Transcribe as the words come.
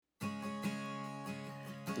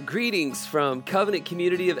Greetings from Covenant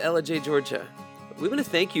Community of Ellijay, Georgia. We want to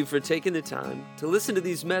thank you for taking the time to listen to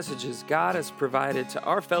these messages God has provided to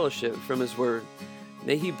our fellowship from His Word.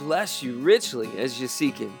 May He bless you richly as you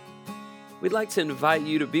seek Him. We'd like to invite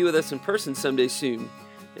you to be with us in person someday soon.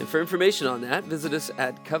 And for information on that, visit us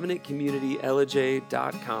at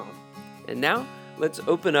covenantcommunityellijay.com. And now, let's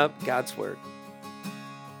open up God's Word.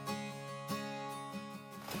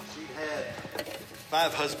 She had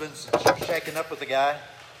 5 husbands, and she was shacking up with a guy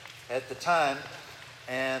at the time,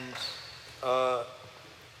 and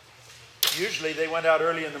usually they went out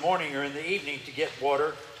early in the morning or in the evening to get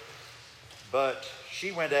water, but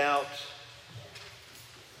she went out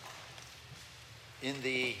in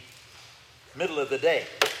the middle of the day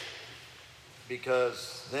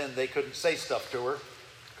because then they couldn't say stuff to her,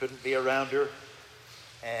 couldn't be around her,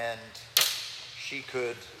 and she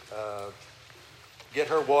could get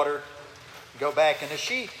her water, go back. And as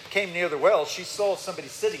she came near the well, she saw somebody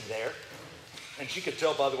sitting there, and she could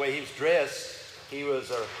tell by the way he was dressed. He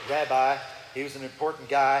was a rabbi. He was an important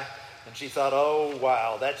guy. And she thought, oh,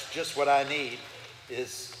 wow, that's just what I need,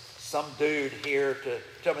 is some dude here to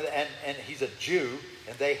tell me that. And he's a Jew,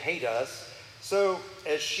 and they hate us. So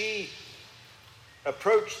as she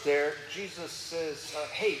approached there, Jesus says,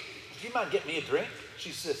 hey, do you mind getting me a drink?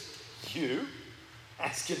 She says, you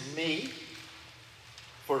asking me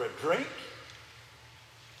for a drink?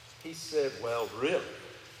 He said, well, really,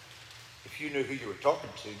 if you knew who you were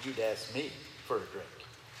talking to, you'd ask me for a drink.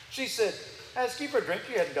 She said, ask you for a drink?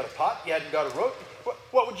 You hadn't got a pot. You hadn't got a rope.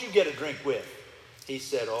 What would you get a drink with? He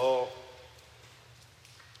said, oh,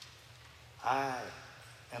 I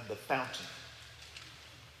am the fountain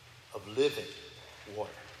of living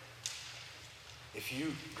water. If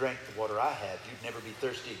you drank the water I have, you'd never be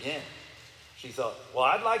thirsty again. She thought, well,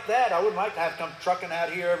 I'd like that. I wouldn't like to have to come trucking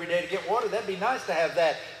out here every day to get water. That'd be nice to have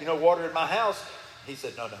that, water in my house. He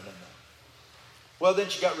said, no. Well, then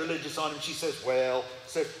she got religious on him. She says,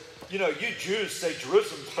 you Jews say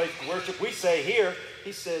Jerusalem's a place to worship. We say here.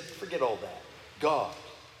 He said, forget all that. God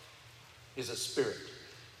is a spirit.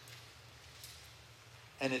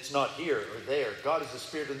 And it's not here or there. God is a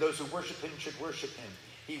spirit, and those who worship Him should worship Him.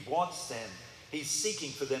 He wants them. He's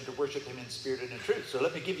seeking for them to worship Him in spirit and in truth. So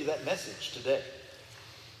let me give you that message today.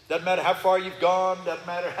 Doesn't matter how far you've gone. Doesn't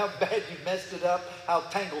matter how bad you've messed it up. How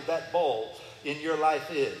tangled that ball in your life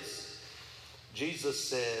is. Jesus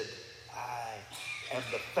said, I am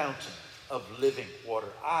the fountain of living water.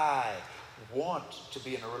 I want to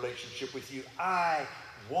be in a relationship with you. I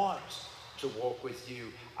want to walk with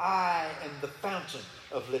you. I am the fountain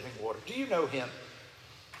of living water. Do you know Him?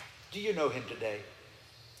 Do you know Him today?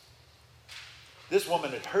 This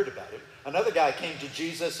woman had heard about Him. Another guy came to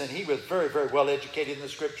Jesus, and he was very, very well educated in the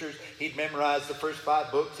scriptures. He'd memorized the first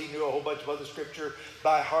 5 books. He knew a whole bunch of other scripture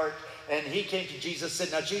by heart. And he came to Jesus and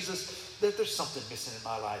said, now, Jesus, there's something missing in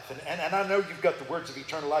my life. And I know you've got the words of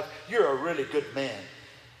eternal life. You're a really good man.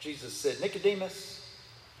 Jesus said, Nicodemus,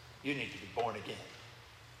 you need to be born again.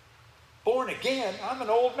 Born again? I'm an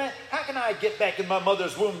old man. How can I get back in my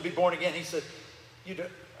mother's womb and be born again? He said,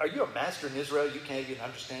 are you a master in Israel? You can't even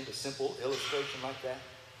understand a simple illustration like that?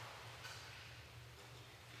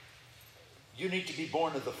 You need to be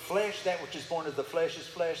born of the flesh. That which is born of the flesh is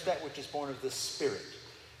flesh. That which is born of the Spirit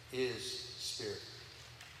is spirit.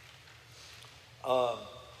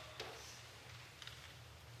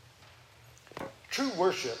 True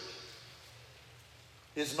worship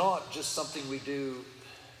is not just something we do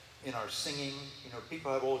in our singing.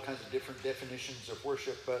 People have all kinds of different definitions of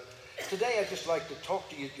worship, but today I'd just like to talk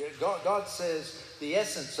to you. God says the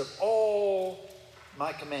essence of all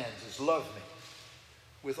my commands is love me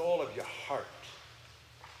with all of your heart,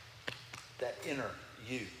 that inner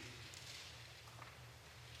you.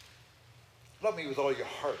 Love me with all your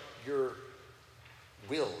heart, your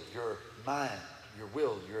will, your mind, your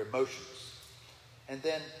will, your emotions. And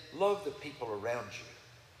then love the people around you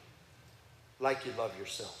like you love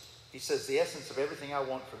yourself. He says the essence of everything I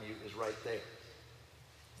want from you is right there.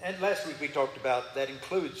 And last week we talked about that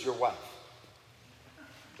includes your wife.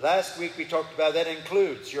 Last week we talked about that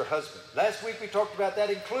includes your husband. Last week we talked about that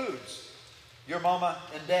includes your mama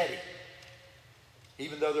and daddy.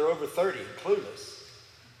 Even though they're over 30 and clueless.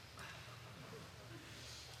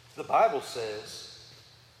 The Bible says,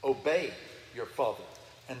 obey your father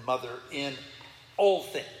and mother in all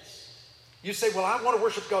things. You say, well, I want to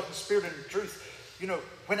worship God in spirit and in truth,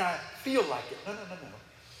 when I feel like it. No.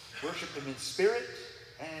 Worship Him in spirit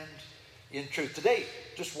and in truth. Today,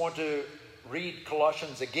 just want to read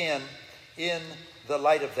Colossians again in the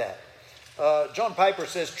light of that. John Piper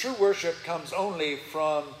says, true worship comes only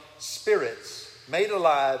from spirits made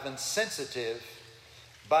alive and sensitive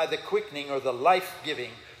by the quickening or the life-giving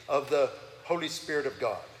of the Holy Spirit of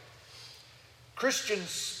God. Christian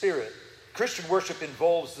worship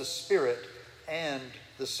involves the spirit and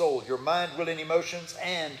the soul, your mind, will, and emotions,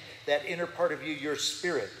 and that inner part of you, your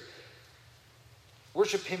spirit.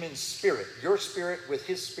 Worship him in spirit, your spirit with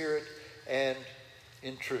his spirit and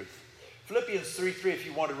in truth. Philippians 3:3, if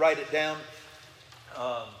you want to write it down.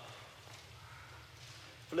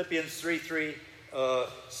 Philippians 3:3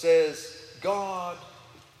 says, God,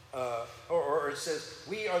 or it says,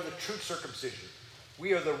 we are the true circumcision.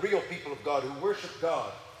 We are the real people of God who worship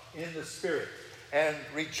God in the Spirit and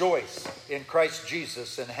rejoice in Christ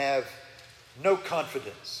Jesus and have no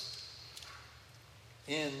confidence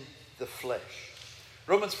in the flesh.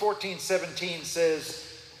 Romans 14:17 says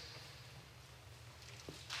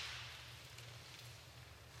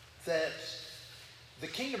that the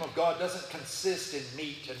kingdom of God doesn't consist in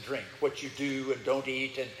meat and drink, what you do and don't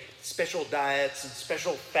eat, and special diets and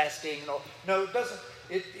special fasting. No, it doesn't.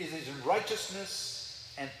 It is in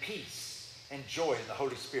righteousness and peace and joy in the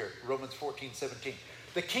Holy Spirit. Romans 14:17.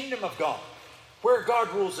 The kingdom of God, where God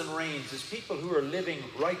rules and reigns, is people who are living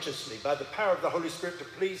righteously by the power of the Holy Spirit to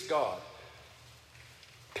please God.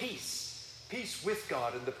 Peace. Peace with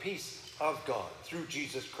God and the peace of God through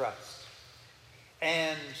Jesus Christ.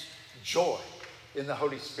 And joy in the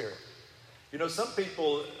Holy Spirit. You know, some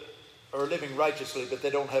people are living righteously, but they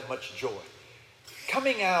don't have much joy.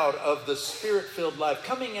 Coming out of the Spirit-filled life,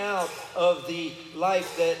 coming out of the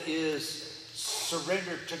life that is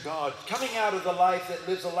surrendered to God, coming out of the life that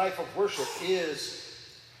lives a life of worship is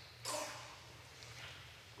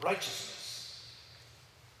righteousness.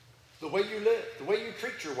 The way you live, the way you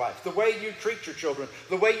treat your wife, the way you treat your children,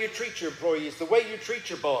 the way you treat your employees, the way you treat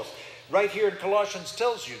your boss. Right here in Colossians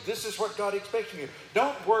tells you, this is what God expects from you.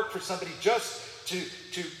 Don't work for somebody just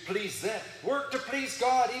to please them. Work to please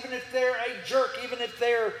God, even if they're a jerk, even if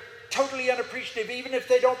they're totally unappreciative, even if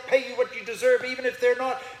they don't pay you what you deserve, even if they're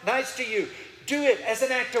not nice to you. Do it as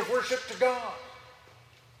an act of worship to God.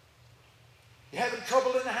 You're having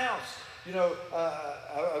trouble in the house. You know,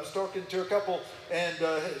 I was talking to a couple, and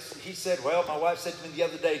he said, well, my wife said to me the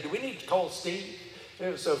other day, do we need to call Steve?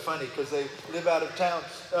 It was so funny because they live out of town.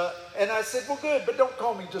 And I said, well, good, but don't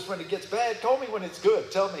call me just when it gets bad. Call me when it's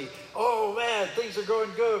good. Tell me, oh, man, things are going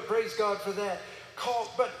good. Praise God for that.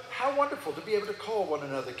 But how wonderful to be able to call one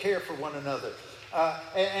another, care for one another.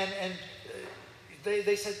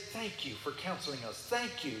 They said, thank you for counseling us.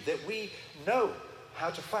 Thank you that we know how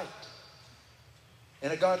to fight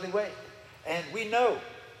in a godly way. And we know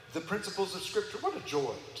the principles of Scripture. What a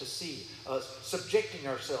joy to see us subjecting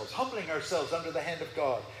ourselves, humbling ourselves under the hand of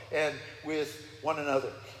God and with one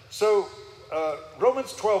another. So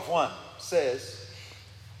Romans 12:1 says,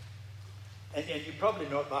 and you probably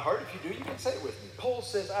know it by heart. If you do, you can say it with me. Paul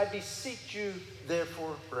says, I beseech you,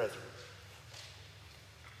 therefore, brethren,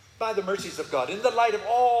 by the mercies of God, in the light of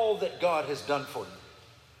all that God has done for you,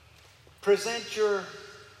 present your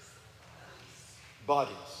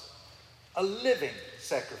bodies a living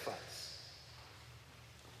sacrifice,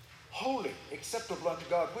 holy, acceptable unto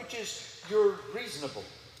God, which is your reasonable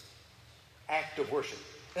act of worship.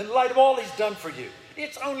 In light of all he's done for you,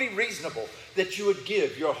 it's only reasonable that you would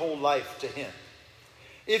give your whole life to him.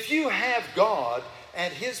 If you have God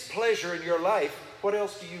and his pleasure in your life, what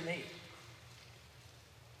else do you need?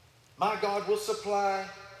 My God will supply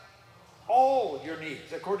all your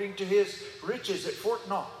needs according to his riches at Fort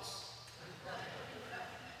Knox.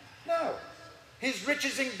 No. His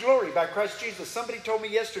riches in glory by Christ Jesus. Somebody told me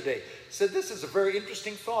yesterday, said this is a very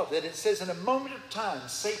interesting thought, that it says in a moment of time,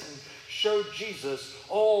 Satan showed Jesus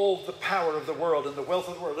all the power of the world and the wealth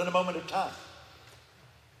of the world in a moment of time.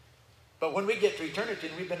 But when we get to eternity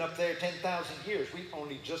and we've been up there 10,000 years, we've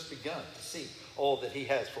only just begun to see all that he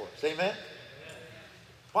has for us. Amen?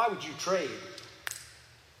 Why would you trade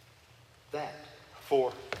that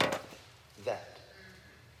for that?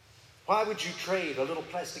 Why would you trade a little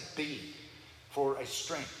plastic bead for a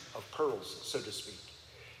string of pearls, so to speak?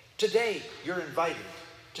 Today, you're invited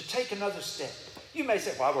to take another step. You may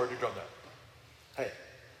say, well, I've already done that. Hey,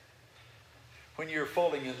 when you're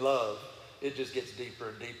falling in love, it just gets deeper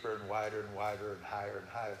and deeper and wider and wider and higher and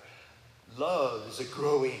higher. Love is a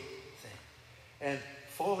growing thing. And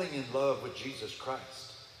falling in love with Jesus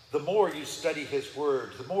Christ, the more you study his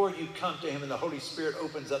word, the more you come to him and the Holy Spirit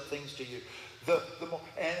opens up things to you,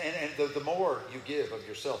 the more you give of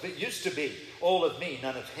yourself. It used to be all of me,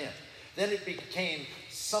 none of him. Then it became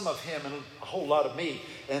some of him and a whole lot of me.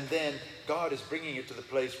 And then God is bringing it to the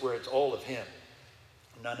place where it's all of him,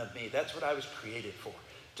 none of me. That's what I was created for,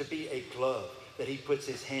 to be a glove that he puts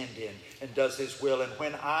his hand in and does his will. And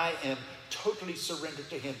when I am totally surrendered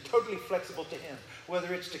to him, totally flexible to him,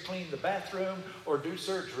 whether it's to clean the bathroom or do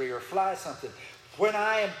surgery or fly something, when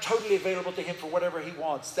I am totally available to him for whatever he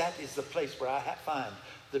wants, that is the place where I find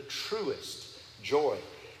the truest joy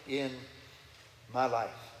in my life.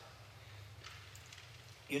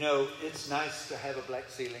 You know, it's nice to have a black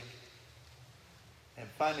ceiling. And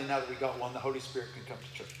finally, now that we got one, the Holy Spirit can come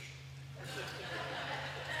to church.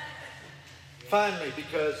 Finally,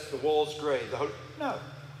 because the wall's gray.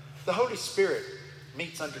 The Holy Spirit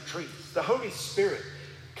meets under trees. The Holy Spirit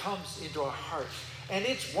comes into our hearts. And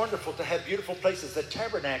it's wonderful to have beautiful places. The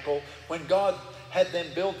tabernacle, when God had them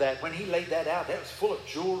build that, when he laid that out, that was full of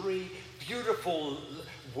jewelry, beautiful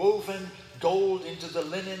woven gold into the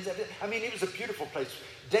linens. I mean, it was a beautiful place.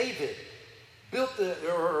 David built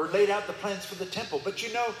or laid out the plans for the temple. But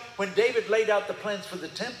you know, when David laid out the plans for the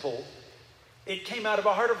temple, it came out of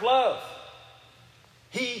a heart of love.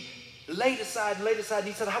 He laid aside, and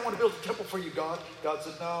he said, I want to build a temple for you, God. God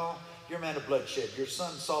said, no, you're a man of bloodshed. Your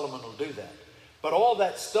son Solomon will do that. But all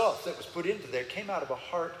that stuff that was put into there came out of a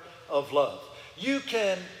heart of love. You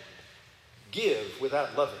can give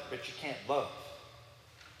without loving, but you can't love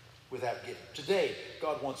without giving. Today,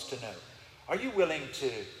 God wants to know, are you willing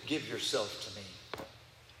to give yourself to me?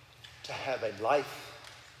 To have a life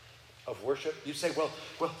of worship? You say, well,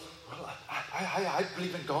 I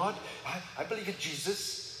believe in God. I believe in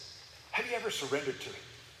Jesus. Have you ever surrendered to him?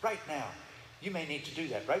 Right now, you may need to do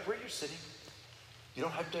that right where you're sitting. You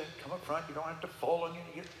don't have to come up front. You don't have to fall on your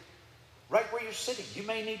knees. Right where you're sitting, you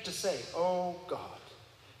may need to say, oh God,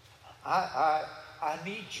 I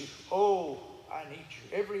need you. Oh, I need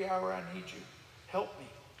you. Every hour I need you. Help me.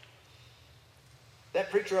 That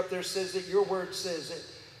preacher up there says that your word says that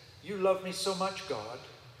you love me so much, God,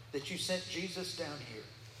 that you sent Jesus down here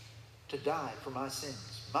to die for my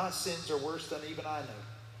sins. My sins are worse than even I know.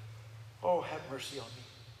 Oh, have mercy on me.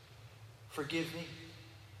 Forgive me.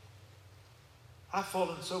 I've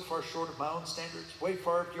fallen so far short of my own standards, way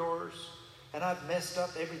far of yours, and I've messed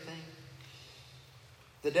up everything.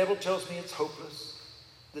 The devil tells me it's hopeless.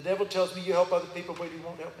 The devil tells me you help other people, but you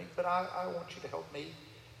won't help me. But I want you to help me.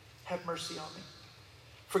 Have mercy on me.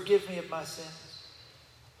 Forgive me of my sins.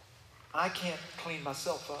 I can't clean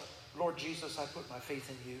myself up. Lord Jesus, I put my faith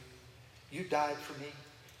in you. You died for me.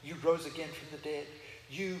 You rose again from the dead.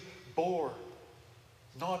 You bore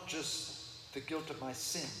not just the guilt of my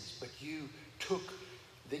sins, but you took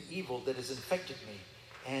the evil that has infected me,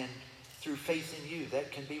 and through faith in you,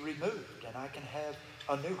 that can be removed, and I can have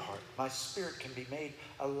a new heart. My spirit can be made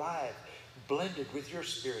alive, blended with your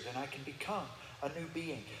spirit, and I can become a new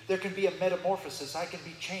being. There can be a metamorphosis. I can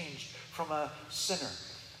be changed from a sinner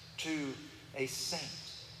to a saint,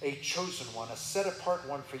 a chosen one, a set-apart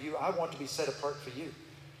one for you. I want to be set apart for you.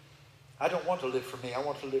 I don't want to live for me. I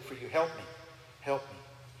want to live for you. Help me. Help me.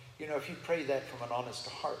 You know, if you pray that from an honest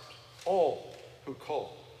heart, all who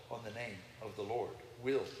call on the name of the Lord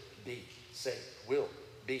will be saved, will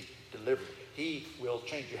be delivered. He will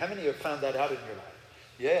change you. How many have found that out in your life?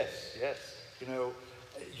 Yes, yes.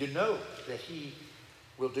 You know that he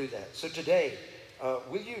will do that. So today,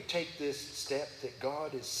 will you take this step that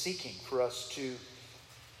God is seeking for us to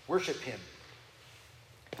worship him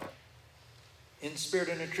in spirit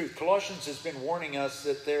and in truth? Colossians has been warning us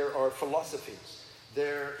that there are philosophies,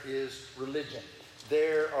 there is religion,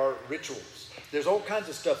 there are rituals. There's all kinds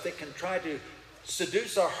of stuff that can try to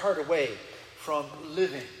seduce our heart away from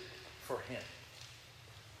living for him.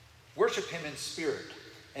 Worship him in spirit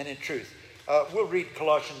and in truth. We'll read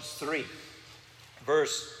Colossians 3,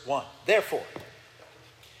 verse 1. Therefore,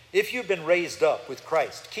 if you've been raised up with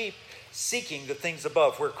Christ, keep seeking the things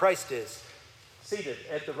above where Christ is, seated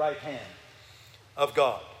at the right hand of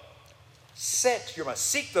God. Set your mind.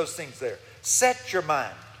 Seek those things there. Set your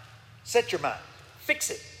mind. Set your mind. Fix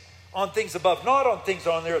it on things above, not on things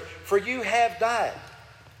on the earth. For you have died.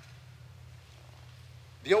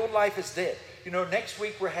 The old life is dead. Next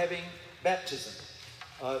week we're having baptism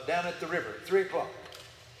down at the river, 3 o'clock.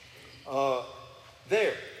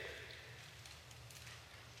 There,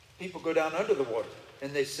 people go down under the water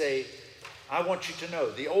and they say, I want you to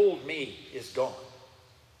know the old me is gone.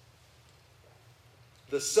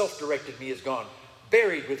 The self-directed me is gone.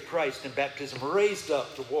 Buried with Christ in baptism, raised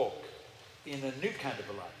up to walk in a new kind of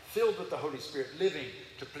a life, filled with the Holy Spirit, living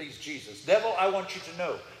to please Jesus. Devil, I want you to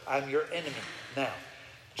know I'm your enemy now.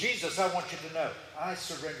 Jesus, I want you to know I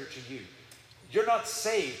surrender to you. You're not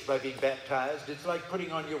saved by being baptized. It's like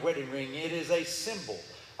putting on your wedding ring. It is a symbol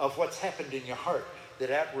of what's happened in your heart that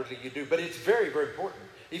outwardly you do. But it's very, very important.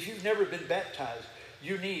 If you've never been baptized,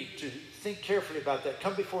 you need to think carefully about that.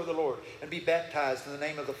 Come before the Lord and be baptized in the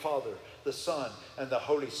name of the Father, the Son, and the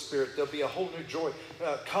Holy Spirit. There'll be a whole new joy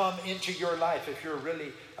come into your life if you're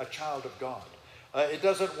really a child of God. It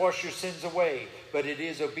doesn't wash your sins away, but it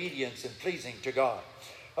is obedience and pleasing to God.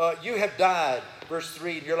 You have died, verse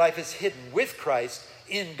 3, and your life is hidden with Christ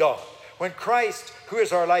in God. When Christ, who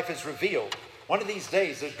is our life, is revealed, one of these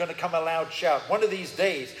days there's going to come a loud shout. One of these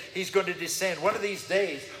days he's going to descend. One of these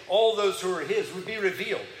days all those who are his will be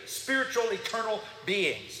revealed. Spiritual, eternal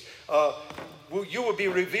beings. You will be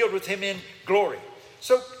revealed with him in glory.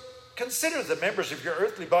 So consider the members of your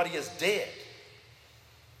earthly body as dead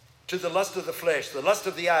to the lust of the flesh, the lust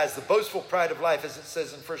of the eyes, the boastful pride of life, as it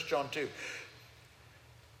says in 1 John 2.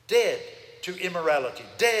 Dead to immorality,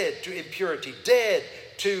 dead to impurity, dead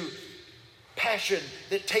to passion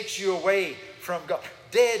that takes you away from God,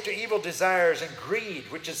 dead to evil desires and greed,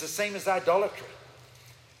 which is the same as idolatry.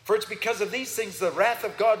 For it's because of these things the wrath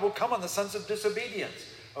of God will come on the sons of disobedience.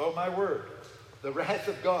 Oh, my word. The wrath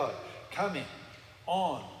of God coming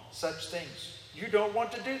on such things. You don't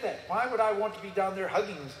want to do that. Why would I want to be down there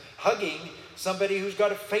hugging somebody who's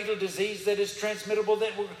got a fatal disease that is transmittable,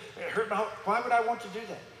 that will hurt my heart? Why would I want to do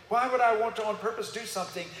that? Why would I want to on purpose do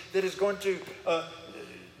something that is going to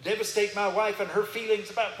devastate my wife and her feelings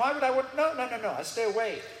about? Why would I want? No. I stay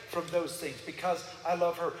away from those things because I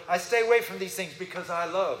love her. I stay away from these things because I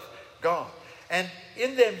love God. And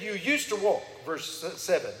in them you used to walk, verse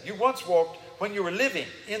 7. You once walked when you were living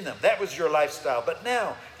in them. That was your lifestyle. But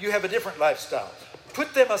now you have a different lifestyle.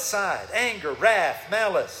 Put them aside. Anger, wrath,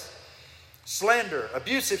 malice, slander,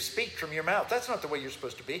 abusive speech from your mouth. That's not the way you're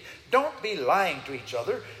supposed to be. Don't be lying to each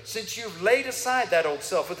other, since you've laid aside that old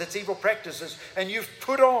self with its evil practices and you've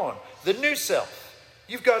put on the new self.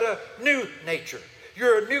 You've got a new nature.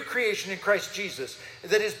 You're a new creation in Christ Jesus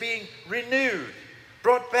that is being renewed,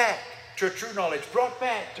 brought back to a true knowledge, brought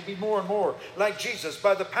back to be more and more like Jesus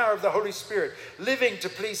by the power of the Holy Spirit, living to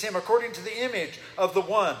please him according to the image of the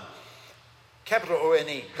one, capital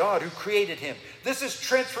O-N-E, God who created him. This is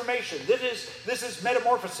transformation. This is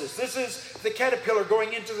metamorphosis. This is the caterpillar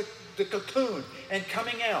going into the cocoon and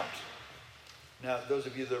coming out. Now, those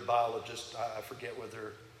of you that are biologists, I forget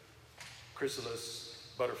whether chrysalis,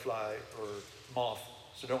 butterfly, or moth,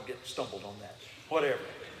 so don't get stumbled on that. Whatever.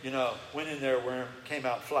 Went in there, worm, came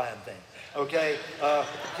out flying thing. Okay?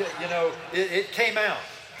 It came out.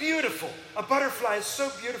 Beautiful. A butterfly is so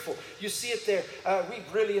beautiful. You see it there.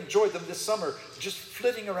 We've really enjoyed them this summer, just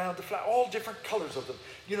flitting around the flower, all different colors of them,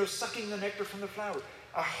 sucking the nectar from the flower.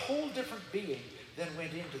 A whole different being then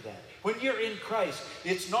went into that. When you're in Christ,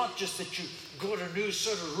 it's not just that you got a new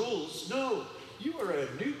set of rules. No, you are a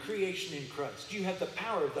new creation in Christ. You have the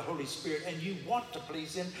power of the Holy Spirit and you want to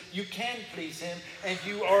please him. You can please him and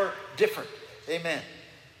you are different. Amen.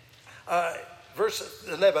 Verse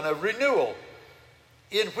 11, a renewal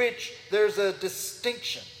in which there's no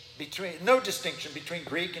distinction between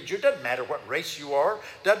Greek and Jew. Doesn't matter what race you are.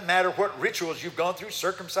 Doesn't matter what rituals you've gone through,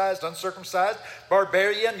 circumcised, uncircumcised,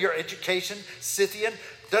 barbarian, your education, Scythian.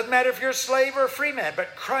 Doesn't matter if you're a slave or a free man,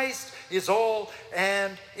 but Christ is all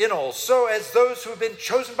and in all. So as those who have been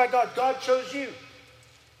chosen by God, God chose you.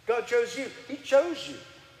 God chose you. He chose you.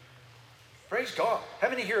 Praise God. How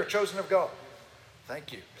many here are chosen of God?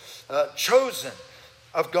 Thank you. Chosen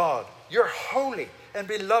of God. You're holy and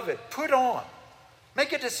beloved. Put on.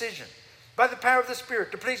 Make a decision by the power of the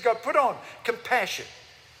Spirit to please God. Put on compassion.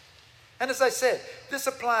 And as I said, this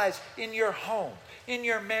applies in your home, in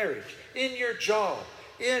your marriage, in your job,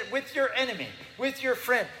 with your enemy, with your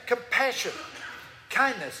friend. Compassion,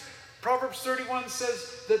 kindness. Proverbs 31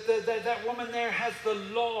 says that woman there has the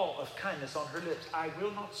law of kindness on her lips. I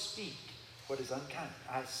will not speak what is unkind.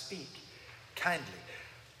 I speak kindly.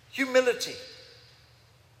 Humility,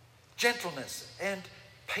 gentleness, and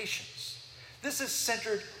patience. This is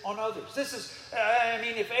centered on others. This is,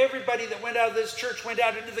 if everybody that went out of this church went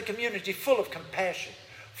out into the community full of compassion,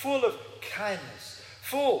 full of kindness,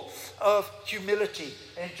 full of humility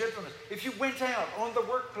and gentleness. If you went out on the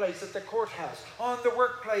workplace at the courthouse, on the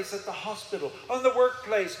workplace at the hospital, on the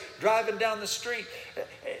workplace driving down the street,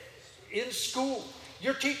 in school,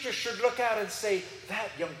 your teacher should look out and say, that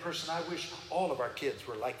young person, I wish all of our kids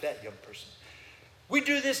were like that young person. We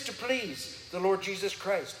do this to please the Lord Jesus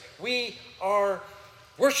Christ. We are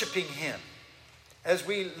worshiping him as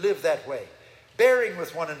we live that way. Bearing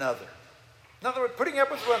with one another. In other words, putting up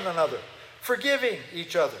with one another. Forgiving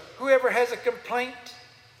each other. Whoever has a complaint.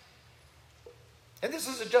 And this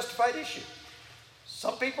is a justified issue.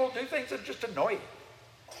 Some people do things that just annoy you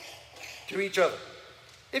to each other.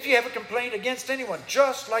 If you have a complaint against anyone,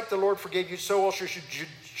 just like the Lord forgave you, so also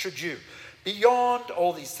should you. Beyond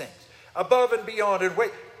all these things. above and beyond, and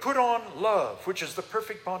wait. Put on love, which is the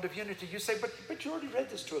perfect bond of unity. You say, but you already read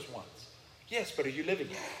this to us once. Yes, but are you living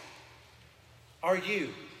it? Are you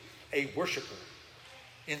a worshiper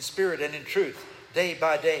in spirit and in truth, day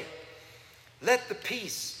by day? Let the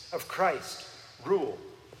peace of Christ rule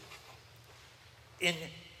in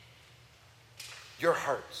your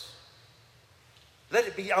hearts. Let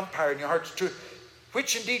it be umpire in your hearts, to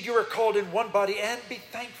which indeed you are called in one body, and be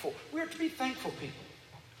thankful. We are to be thankful people.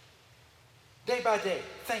 Day by day,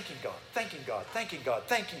 thanking God, thanking God, thanking God,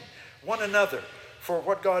 thanking one another for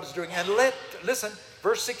what God is doing. And listen,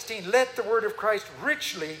 verse 16, let the word of Christ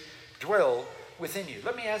richly dwell within you.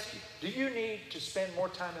 Let me ask you, do you need to spend more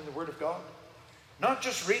time in the word of God? Not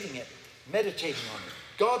just reading it, meditating on it.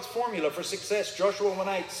 God's formula for success, Joshua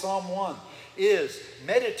 1:8, Psalm 1, is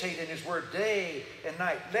meditate in his word day and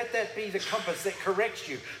night. Let that be the compass that corrects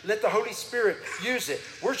you. Let the Holy Spirit use it.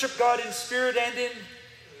 Worship God in spirit and in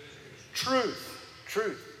truth,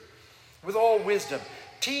 with all wisdom.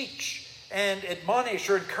 Teach and admonish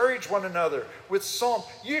or encourage one another with psalms.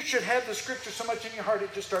 You should have the scripture so much in your heart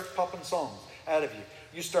it just starts popping songs out of you.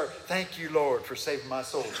 You start, thank you, Lord, for saving my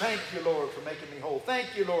soul. Thank you, Lord, for making me whole. Thank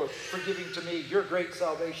you, Lord, for giving to me your great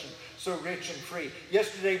salvation, so rich and free.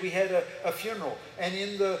 Yesterday we had a funeral, and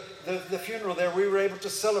in the funeral there we were able to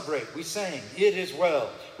celebrate. We sang, it is well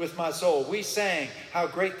with my soul. We sang, how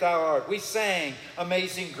great thou art. We sang,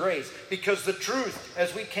 amazing grace. Because the truth,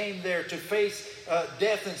 as we came there to face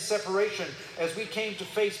death and separation, as we came to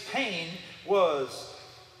face pain, was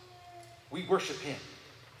we worship him,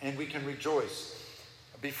 and we can rejoice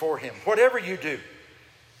before him. Whatever you do,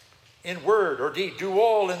 in word or deed, do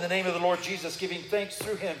all in the name of the Lord Jesus, giving thanks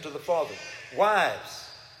through him to the Father. Wives,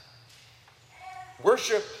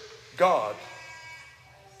 worship God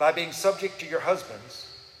by being subject to your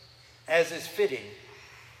husbands, as is fitting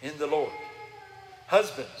in the Lord.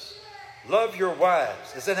 Husbands, love your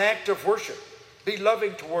wives as an act of worship. Be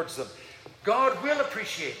loving towards them. God will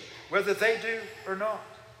appreciate it, whether they do or not.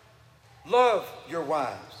 Love your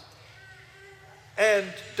wives. And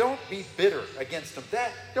don't be bitter against them.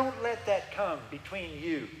 Don't let that come between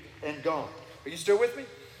you and God. Are you still with me?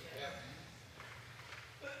 Yeah.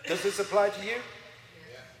 Does this apply to you?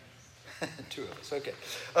 Yeah. Two of us, okay.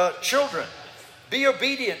 Children, be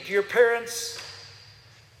obedient to your parents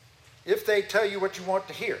if they tell you what you want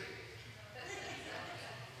to hear.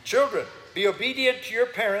 Children, be obedient to your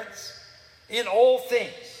parents in all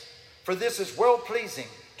things, for this is well-pleasing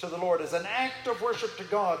to the Lord. As an act of worship to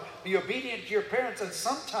God, be obedient to your parents, and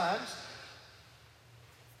sometimes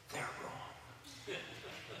they're wrong.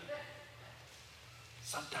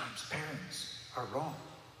 Sometimes parents are wrong.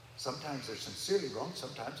 Sometimes they're sincerely wrong.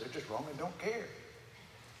 Sometimes they're just wrong and don't care.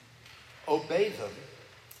 Obey them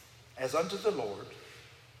as unto the Lord.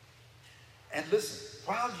 And listen,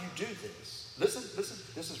 while you do this, listen,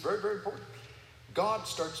 this is very, very important. God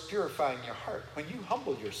starts purifying your heart. When you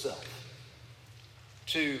humble yourself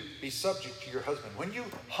to be subject to your husband, when you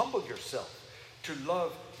humble yourself to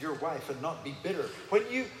love your wife and not be bitter, when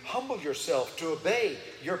you humble yourself to obey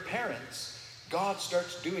your parents, God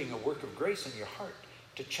starts doing a work of grace in your heart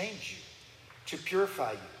to change you, to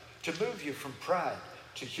purify you, to move you from pride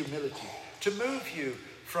to humility, to move you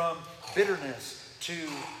from bitterness to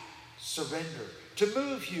surrender, to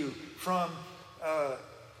move you from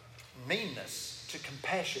meanness to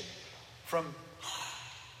compassion, from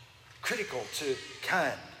critical to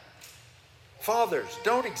kind. Fathers,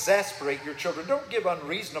 don't exasperate your children. Don't give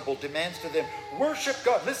unreasonable demands to them. Worship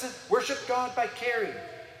God. Listen, worship God by caring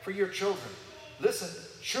for your children. Listen,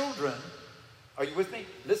 children, are you with me?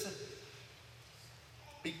 Listen.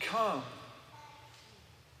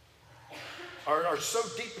 Are so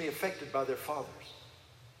deeply affected by their fathers.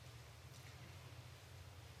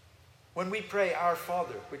 When we pray, Our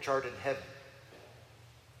Father, which art in heaven,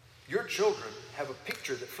 your children have a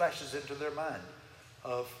picture that flashes into their mind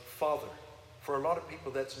of Father. For a lot of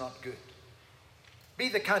people, that's not good. Be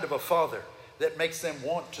the kind of a father that makes them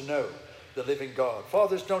want to know the living God.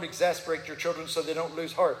 Fathers, don't exasperate your children so they don't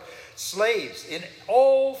lose heart. Slaves, in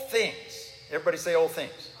all things. Everybody say all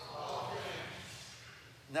things. All things.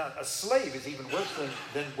 Now, a slave is even worse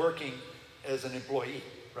than working as an employee,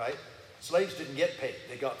 right? Slaves didn't get paid.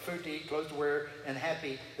 They got food to eat, clothes to wear, and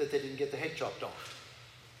happy that they didn't get the head chopped off.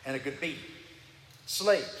 And a good beating.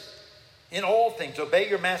 Slaves, in all things, obey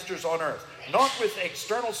your masters on earth, not with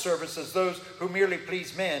external service as those who merely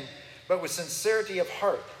please men, but with sincerity of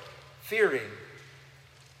heart, fearing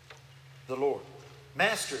the Lord.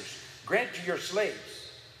 Masters, grant to your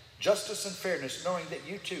slaves justice and fairness, knowing that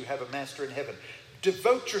you too have a master in heaven.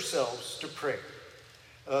 Devote yourselves to prayer.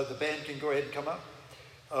 The band can go ahead and come up.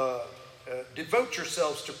 Devote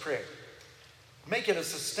yourselves to prayer. Make it a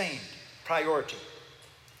sustained priority.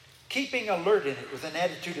 Keeping alert in it with an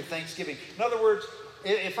attitude of thanksgiving. In other words,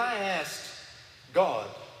 if I asked God,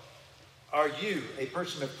 are you a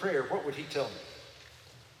person of prayer, what would he tell me?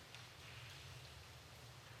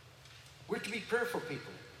 We're to be prayerful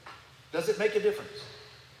people. Does it make a difference?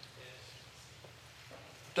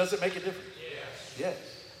 Does it make a difference? Yes.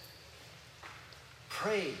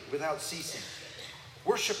 Pray without ceasing.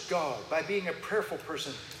 Worship God by being a prayerful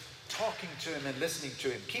person, talking to him and listening to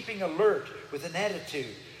him, keeping alert with an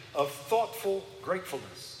attitude of thoughtful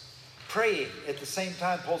gratefulness. Praying at the same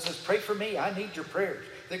time, Paul says, pray for me. I need your prayers,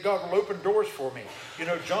 that God will open doors for me. You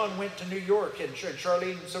know, John went to New York and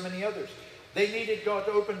Charlene and so many others. They needed God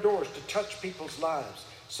to open doors to touch people's lives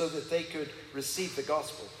so that they could receive the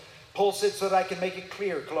gospel. Paul said, so that I can make it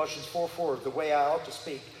clear, Colossians 4:4, the way I ought to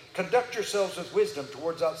speak. Conduct yourselves with wisdom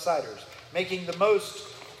towards outsiders, making the most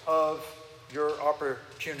of your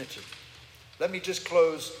opportunity. Let me just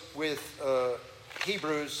close with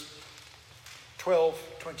Hebrews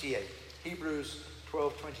 12:28. Hebrews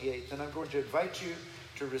 12:28. And I'm going to invite you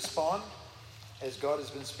to respond as God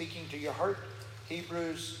has been speaking to your heart.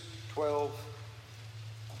 Hebrews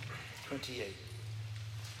 12:28.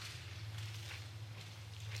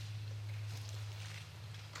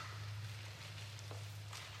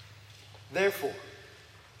 Therefore,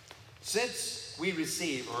 since we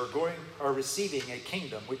receive or are receiving a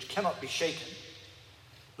kingdom which cannot be shaken,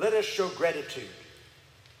 let us show gratitude,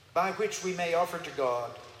 by which we may offer to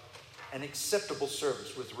God an acceptable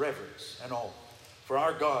service with reverence and awe. For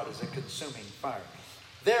our God is a consuming fire.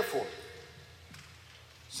 Therefore,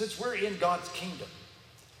 since we're in God's kingdom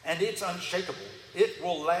and it's unshakable, it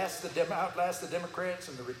will outlast the Democrats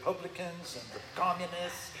and the Republicans and the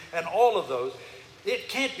communists and all of those. It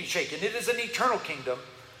can't be shaken. It is an eternal kingdom.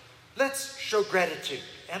 Let's show gratitude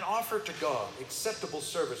and offer to God acceptable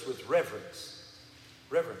service with reverence,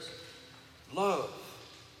 love,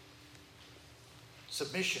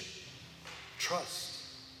 submission, trust,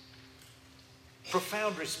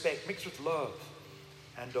 profound respect mixed with love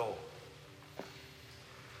and awe.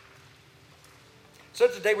 So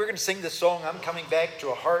today we're going to sing this song, I'm Coming Back to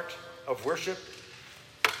a Heart of Worship.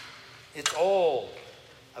 It's all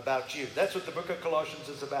about you. That's what the book of Colossians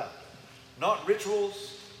is about. Not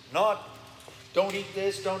rituals, not don't eat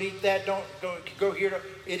this, don't eat that, don't go here.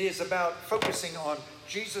 It is about focusing on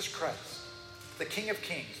Jesus Christ, the King of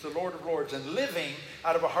Kings, the Lord of Lords, and living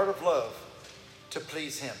out of a heart of love to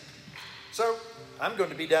please him. So I'm going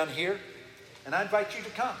to be down here, and I invite you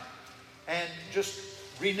to come and just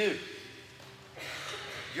renew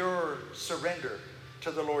your surrender to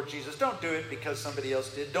the Lord Jesus. Don't do it because somebody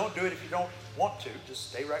else did. Don't do it if you don't want to. Just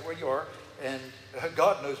stay right where you are. And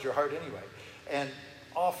God knows your heart anyway. And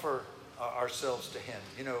offer ourselves to him.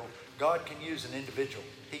 You know, God can use an individual.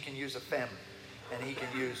 He can use a family. And he can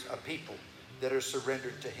use a people that are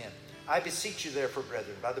surrendered to him. I beseech you therefore,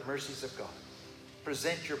 brethren, by the mercies of God,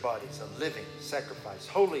 present your bodies a living sacrifice,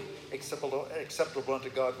 holy, acceptable unto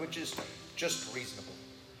God, which is just reasonable.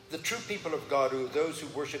 The true people of God are those who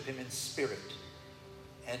worship him in spirit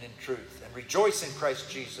and in truth, and rejoice in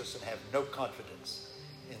Christ Jesus and have no confidence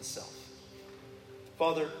in self.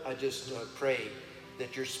 Father, I just pray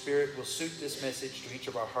that your Spirit will suit this message to each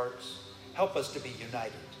of our hearts. Help us to be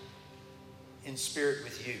united in spirit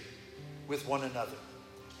with you, with one another,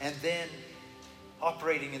 and then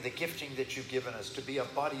operating in the gifting that you've given us to be a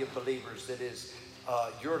body of believers that is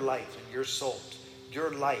your light and your salt,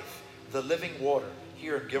 your life, the living water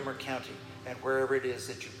here in Gilmer County and wherever it is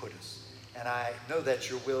that you put us. And I know that's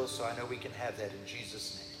your will, so I know we can have that in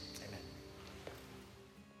Jesus' name. Amen.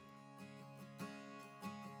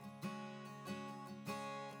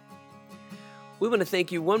 We want to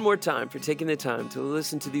thank you one more time for taking the time to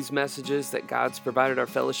listen to these messages that God's provided our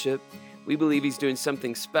fellowship. We believe he's doing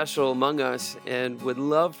something special among us and would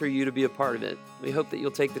love for you to be a part of it. We hope that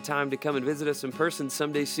you'll take the time to come and visit us in person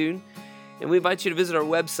someday soon. And we invite you to visit our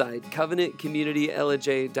website,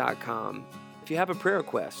 covenantcommunityellijay.com. If you have a prayer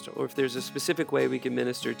request or if there's a specific way we can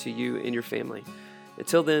minister to you and your family.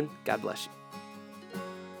 Until then, God bless you.